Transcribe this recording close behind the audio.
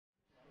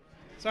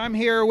So I'm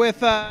here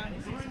with I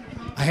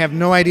have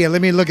no idea.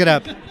 Let me look it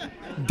up.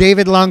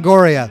 David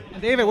Longoria.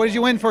 David. What did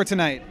you win for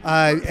tonight?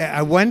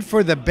 I won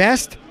for the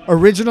best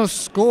original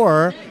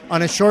score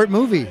on a short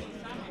movie.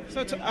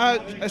 So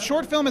a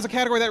short film is a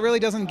category that really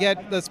doesn't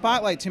get the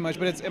spotlight too much,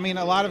 but it's, I mean,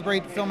 a lot of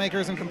great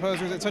filmmakers and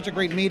composers, it's such a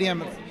great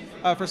medium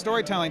for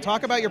storytelling.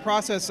 Talk about your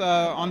process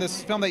on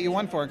this film that you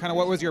won for, and kind of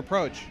what was your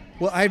approach?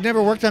 Well, I've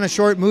never worked on a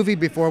short movie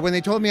before. When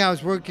they told me I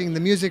was working the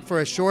music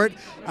for a short,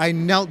 I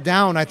knelt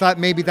down. I thought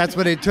maybe that's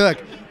what it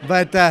took.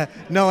 But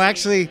no,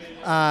 actually,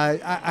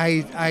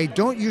 I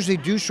don't usually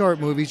do short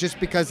movies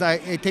just because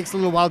it takes a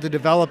little while to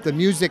develop the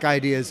music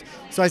ideas.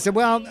 So I said,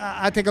 well,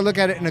 I'll take a look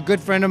at it. And a good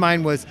friend of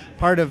mine was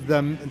part of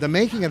the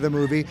making of the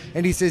movie.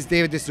 And he says,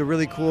 David, this is a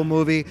really cool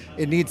movie.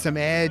 It needs some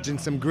edge and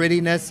some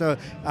grittiness. So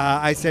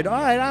I said,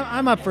 all right,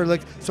 I'm up for a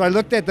look. So I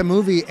looked at the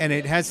movie, and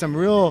it has some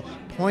real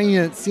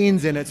poignant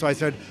scenes in it. So I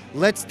said,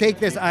 let's take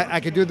this. I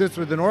could do this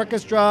with an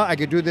orchestra. I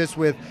could do this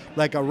with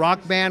like a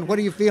rock band. What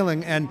are you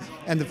feeling? And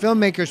the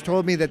filmmakers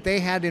told me that they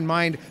had in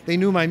mind, they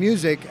knew my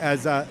music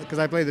as because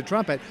I play the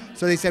trumpet.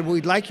 So they said, well,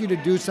 we'd like you to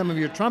do some of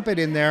your trumpet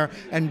in there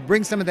and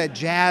bring some of that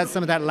jazz,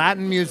 some of that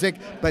Latin music,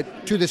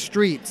 but to the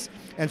streets.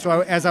 And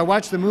so as I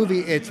watch the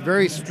movie, it's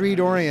very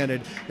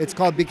street-oriented. It's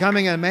called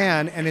Becoming a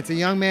Man, and it's a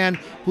young man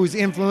who's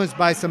influenced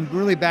by some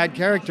really bad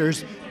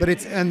characters, but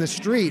it's in the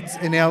streets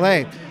in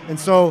LA. And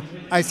so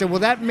I said, well,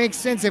 that makes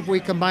sense if we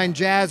combine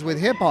jazz with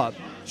hip-hop.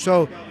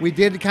 So we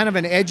did kind of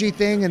an edgy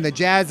thing, and the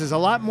jazz is a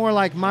lot more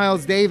like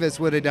Miles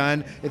Davis would have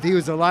done if he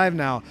was alive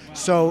now.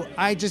 So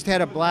I just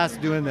had a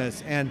blast doing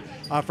this. And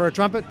for a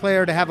trumpet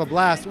player to have a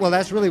blast, well,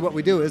 that's really what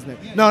we do, isn't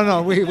it?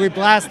 No, we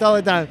blast all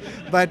the time.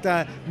 But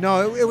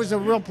no, it was a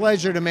real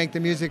pleasure to make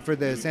the music for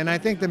this. And I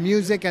think the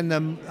music and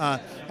the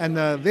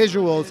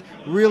visuals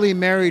really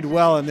married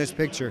well in this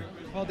picture.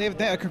 Well,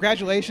 David,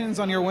 congratulations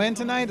on your win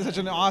tonight. It's such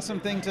an awesome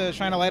thing to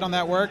shine a light on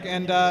that work,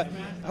 and I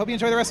hope you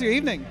enjoy the rest of your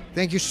evening.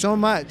 Thank you so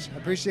much. I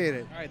appreciate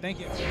it. All right, thank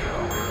you.